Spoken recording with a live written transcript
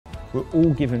We're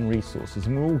all given resources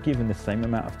and we're all given the same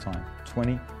amount of time,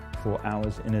 24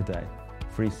 hours in a day,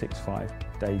 365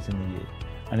 days in the year.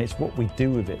 And it's what we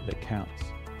do with it that counts.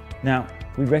 Now,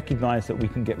 we recognise that we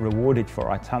can get rewarded for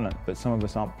our talent, but some of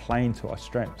us aren't playing to our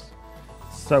strengths.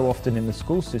 So often in the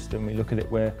school system, we look at it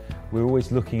where we're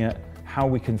always looking at how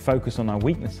we can focus on our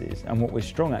weaknesses, and what we're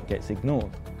strong at gets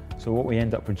ignored. So what we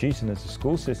end up producing as a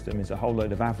school system is a whole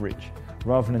load of average,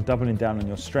 rather than doubling down on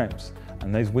your strengths.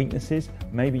 And those weaknesses,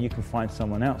 maybe you can find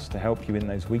someone else to help you in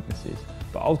those weaknesses,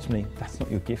 but ultimately that's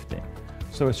not your gifting.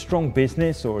 So a strong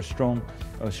business or a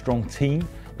strong team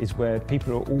is where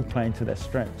people are all playing to their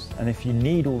strengths. And if you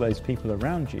need all those people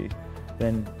around you,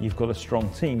 then you've got a strong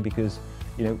team, because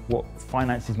what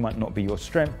finances might not be your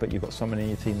strength, but you've got someone in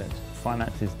your team that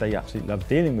finances, they absolutely love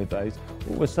dealing with those.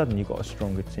 All of a sudden you've got a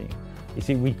stronger team. You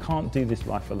see, we can't do this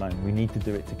life alone. We need to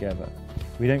do it together.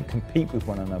 We don't compete with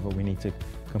one another, we need to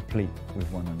complete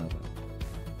with one another.